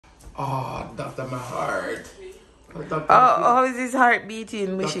Oh, doctor, my heart. Oh, how is his heart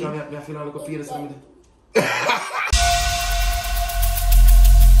beating, Wishy? Doctor, I feel like I feel something.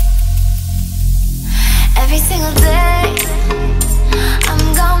 Every single day,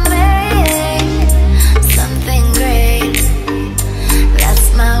 I'm gonna make something great.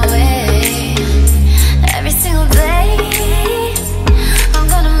 That's my way. Every single day, I'm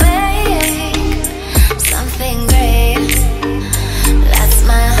gonna make something great. That's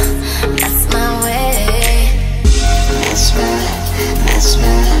my way. That's my way.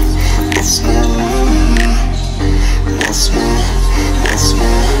 That's my way. That's my that's my that's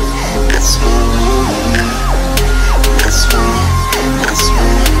my that's my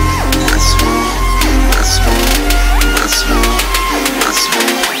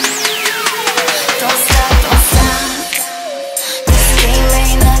way.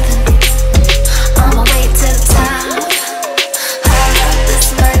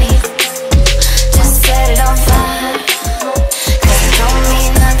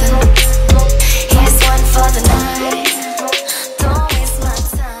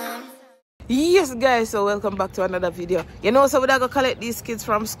 Yes guys, so welcome back to another video. You know, so we're gonna collect these kids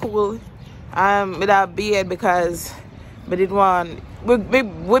from school with our beard because we didn't want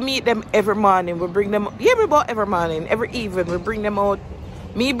we meet them every morning. We bring them about every morning, every evening we bring them out.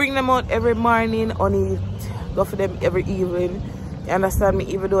 Me bring them out every morning, only go for them every evening. You understand me?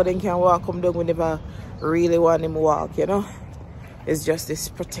 Even though they can walk come down, we never really want them to walk, you know. It's just this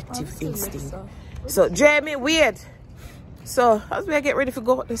protective instinct. So Jamie, wait. So as we get ready to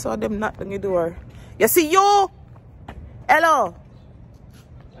go out, they saw them knock on the door. You see you? Hello.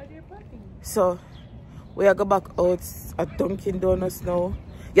 So we are go back out at Dunkin' Donuts now.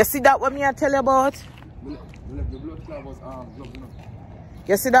 You see that what me I tell you about? You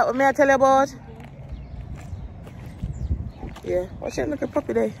see that what me I tell you about? Yeah. Watch it, look at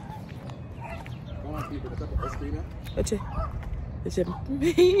puppy there. Watch it. Watch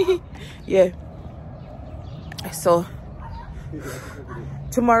it. Yeah. So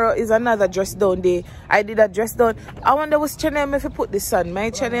tomorrow is another dress down day. I did a dress down. I wonder which channel if I put this on. My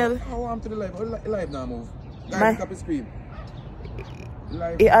channel. How am to the live? Live now move. Guys, copy screen.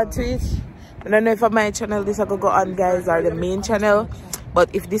 It add to it. I don't know if on my channel this I could go on, guys, or the main channel.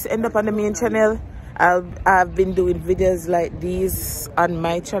 But if this end up on the main channel, I've been doing videos like these on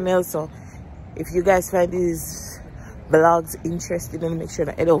my channel. So if you guys find these vlogs interesting, then make sure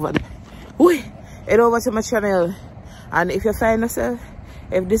to head over to my channel. And if you find yourself,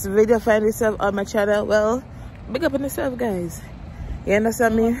 if this video find yourself on my channel, well, big up on yourself, guys. You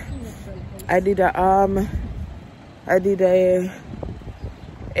understand me? I did a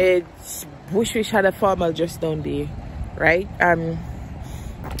Bushwish had a formal dress down there, right?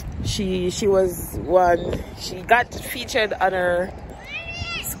 She was one. She got featured on her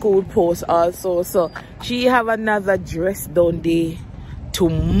school post also. So she have another dress down there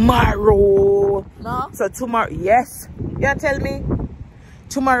tomorrow. No? So tomorrow, yes. You tell me?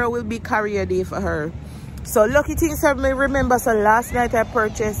 Tomorrow will be career day for her. So lucky things I may remember. So last night I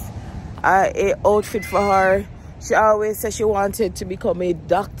purchased a outfit for her. She always said she wanted to become a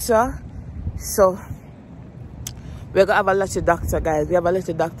doctor. So we're gonna have a little doctor, guys. We have a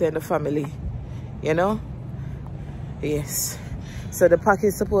little doctor in the family. You know? Yes. So the package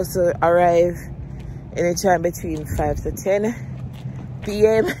is supposed to arrive anytime between 5 to 10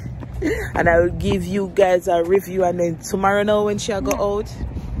 p.m. and I will give you guys a review, and then tomorrow now when she'll go out.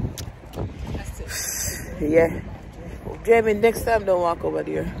 Yeah. Jamie, next time don't walk over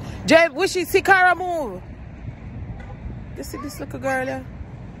there. Jamie, we should see Cara move. You see this little girl here?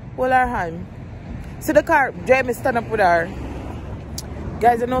 Hold her hand. See the car, Jamie stand up with her.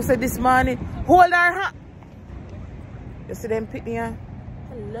 Guys, you know, say this morning, hold her hand. You see them picking her?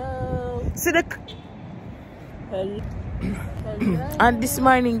 Hello. See the... Hello. Hello. And this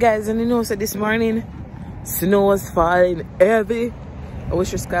morning, guys, and you know, so this morning, snow was falling heavy. I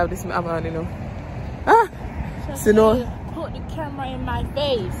wish you subscribe this man, you know. Ah! Snow. Put the camera in my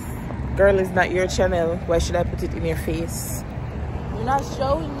face. Girl, it's not your channel. Why should I put it in your face? You're not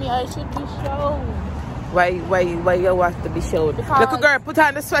showing me. I should be shown. Why you want to be shown? Because look, girl, put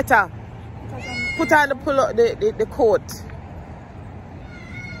on the sweater. Put on the pull up the coat.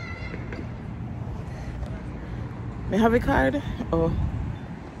 May I have a card? Oh,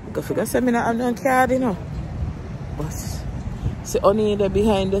 go figure send me not have no card, you know. But see only there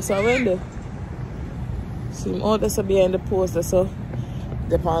behind this window. See all this behind the poster, so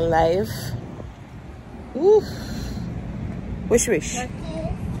they're on live. Woo. Wish.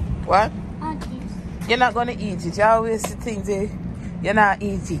 What? You're not gonna eat it. You always see things you're not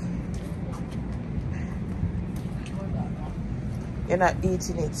eating. You're not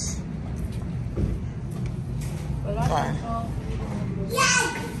eating it. Fine.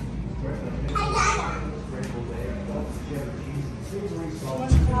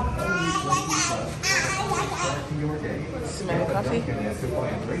 Smell coffee?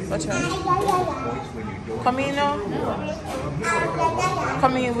 What's wrong? Come in now.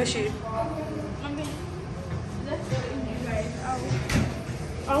 Come in, wish it.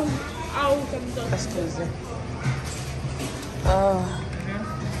 Excuse me. Oh.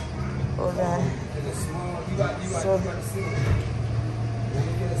 Hold on. So.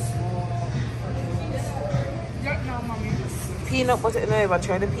 Peanut butter? No, ever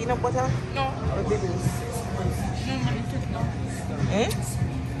tried the peanut butter? No. What did it? No, money chestnut. Eh?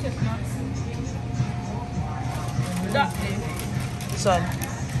 Chestnut. That Son,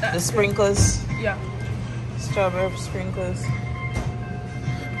 the sprinkles, yeah. strawberry sprinkles.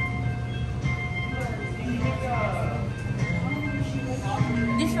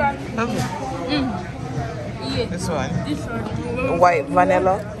 This one. Okay. Yeah. This one. This one. White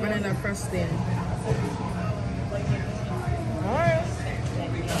vanilla. Vanilla frosting. Alright.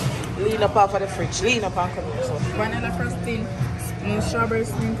 Lean up off of the fridge. Lean up and come here. So. Vanilla frosting. Strawberry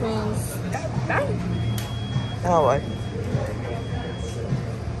sprinkles. Oh, what?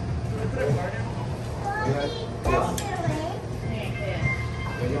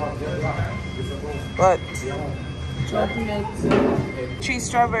 What? Chocolate. 3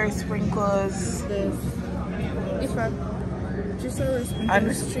 strawberry sprinkles. This one. 3 strawberry sprinkles. And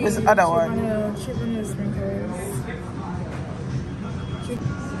this other one. 3 vanilla sprinkles.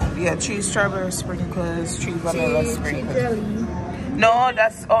 Yeah, 3 strawberry sprinkles, 3 vanilla sprinkles. Jelly. No,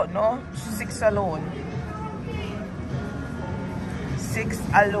 that's, oh no, 6 alone. 6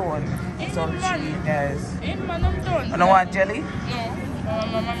 alone. So 3 guys. In man, I'm done. You don't want jelly? No.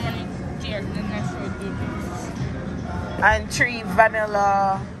 My money tears the next road. And 3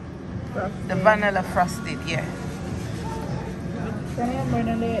 vanilla, the vanilla frosted, yeah. Can I have more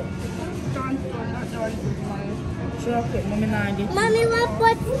than that? Chocolate, mommy, now get. Mommy,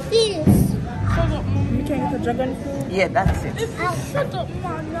 what this? Shut up, mommy. You trying to get dragon fruit? Yeah, that's it. Shut up,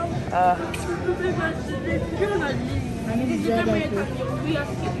 man. Now. Uh, I need dragon fruit.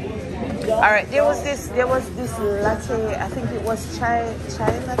 Alright, there was this latte, I think it was chai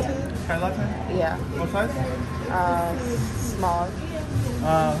latte. Chai latte? Yeah. What size? Small.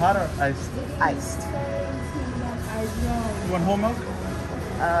 Hot or iced? Iced. You want whole milk?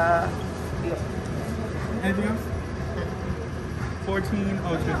 Yeah. Anything else? 1402.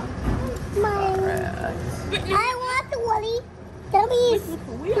 I want the Wally. Dummies.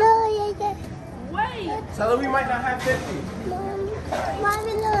 No, yeah. Wait. Tell her we might not have 50.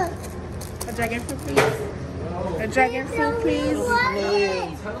 Mommy, look. A dragon fruit, please. A dragon fruit, please.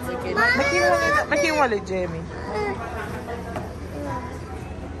 Make it wallet, Jamie.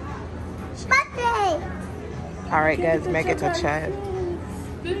 Birthday. Alright guys, make it a child.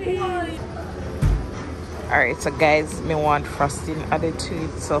 Alright, so guys, me want frosting added to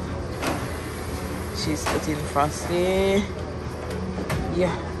it, so she's putting frosting.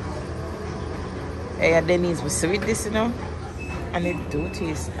 Yeah. Hey, Denise, we sweet this, you know, and it do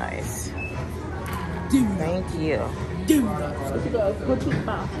taste nice. Thank you.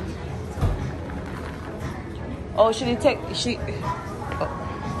 Oh, should he take? She. Oh.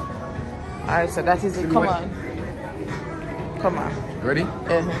 Alright, so that is it. Come on. Come on. Ready?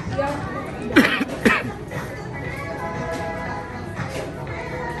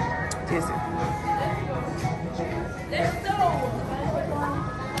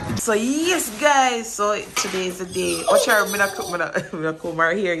 So yes guys, so today is the day. Watch her, I'm gonna come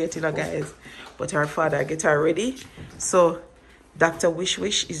right here yet, you know guys. But her father get her ready. So Dr. Wish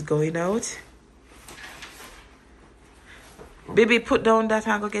Wish is going out. Baby, put down that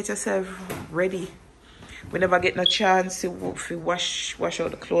and go get yourself ready. We never get no chance to wash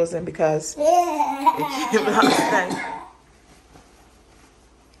out the clothes then because it came last time.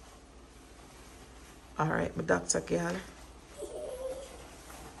 Alright, my doctor girl.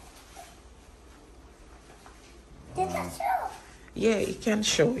 Yeah, it can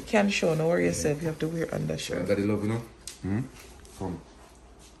show. It can show. Don't worry yourself. You have to wear undershirt. Daddy love, you know? Come.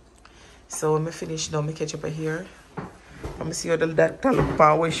 So when I finish now, I catch up here. I'm gonna see how the doctor look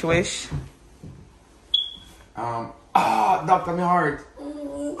for Wish Wish. Doctor, my heart.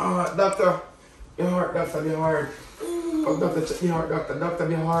 Doctor, my heart, doctor, my heart. Oh, doctor, check my heart, doctor,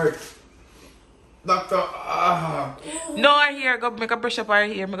 my heart. Doctor, No, I here. Go make a brush up our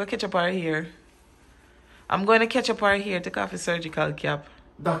hair. I'm gonna catch up our hair. I'm going to catch up our hair. Take off the surgical cap.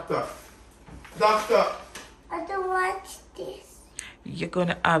 Doctor. I don't want this. You're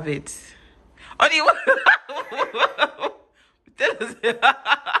gonna have it. Oh, you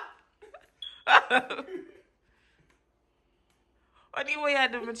What do you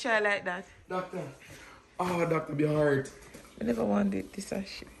want to do with a child like that? Doctor. Oh, doctor, be hard. I never wanted this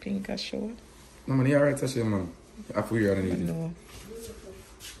pink show. No, man, you're right, Sasha, man. I feel you're need it. No.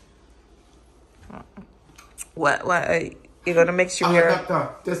 What? You're gonna make sure you're... Doctor,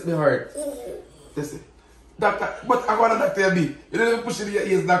 test me hard. Test it. Doctor, but I want a doctor be. You don't push it in your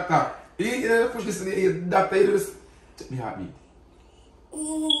ears, doctor. You don't push this in your ears, doctor. You just... Check me heartbeat.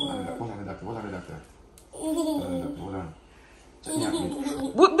 Hold on, doctor. Hold on. Check me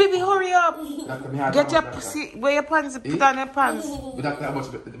heartbeat. Baby, hurry up. Doctor, me heart. Get your pussy, wear your pants, put on your pants. Doctor, how much?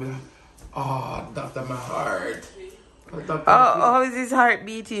 Oh, doctor, my heart. Doctor, How is his heart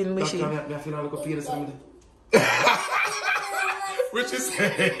beating, Michi? Doctor, I feel like I feel something. Which is...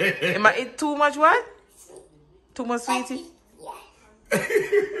 Am I eat too much what? Too much sweetie?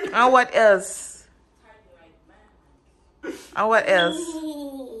 And what else? And what else?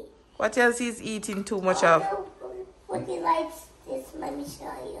 What else he's eating too much of? What he likes this, let me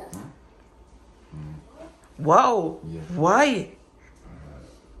show you. Wow. Yeah. Why?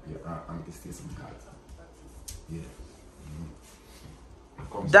 Yeah, I'm going to stay some cards. Yeah.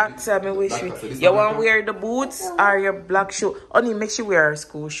 Doctor, me wish you want to wear the boots or your black shoe? Only make sure you wear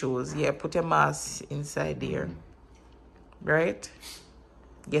school shoes. Yeah, put your mask inside there. Right?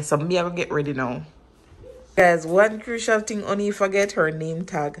 Yeah, so me, I'm going to get ready now. Guys, one crucial thing only forget her name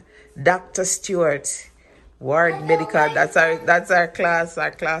tag. Dr. Stewart. Ward Medical. That's our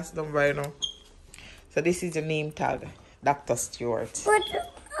class number, you know. So this is your name tag. Dr. Stewart. But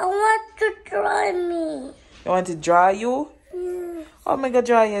I want to try me. You want to draw you? Oh my god,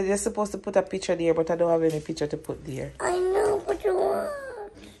 draw you. You're supposed to put a picture there, but I don't have any picture to put there. I know, but I want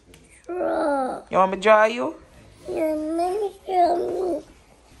to draw. You want me to draw you? Yeah, let me show me.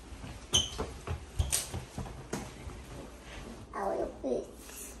 I will pick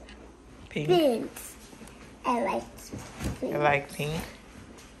Pink. pink. I like pink. You like pink?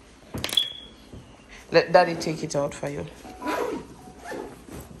 Let daddy take it out for you.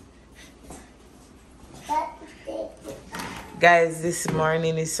 Guys, this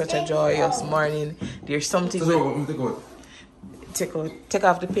morning is such a joyous morning. There's something take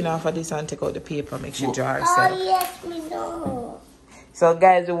off the pin off of this and take out the paper, make sure draw herself. Oh yes, we know. So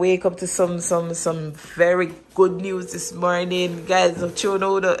guys, we wake up to some very good news this morning. Guys, don't you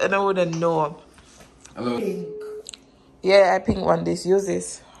know know. Hello. Yeah, I pink one this. Use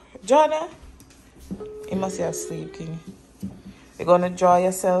this. Jonah. You must be asleep, King. You're gonna draw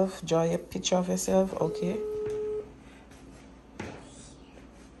yourself, draw your picture of yourself, okay?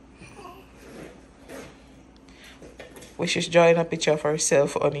 We should draw in a picture of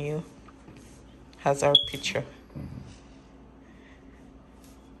herself on you. Has our picture.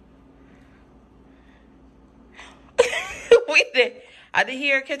 Wait there. I did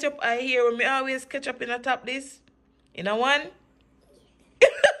hear ketchup. I hear when me always ketchup in the top this. You know one?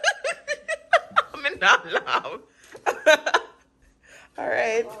 I'm not laugh.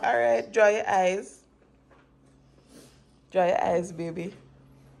 Alright. Draw your eyes. Draw your eyes, baby.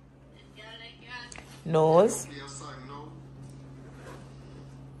 Nose.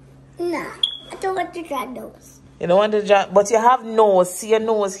 Nah, I don't want to draw nose. You don't want to draw, but you have nose. See your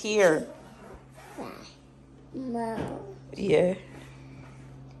nose here. No. Yeah.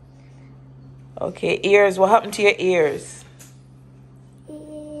 Okay, ears. What happened to your ears?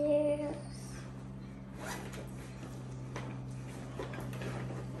 Ears.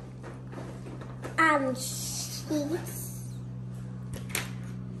 Cheeks.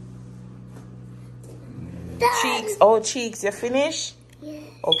 Cheeks. Oh, cheeks. You finished? Yeah.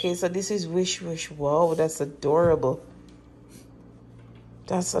 Okay, so this is wish. Wow, that's adorable.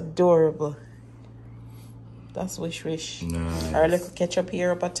 That's adorable. That's wish. Nice. Our little ketchup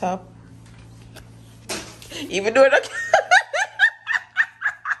here up at top. Even though the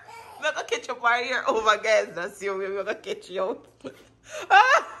look ketchup right here. Oh my God, that's you. We're gonna catch you out.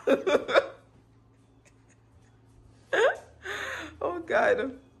 Oh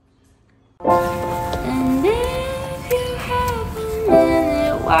God.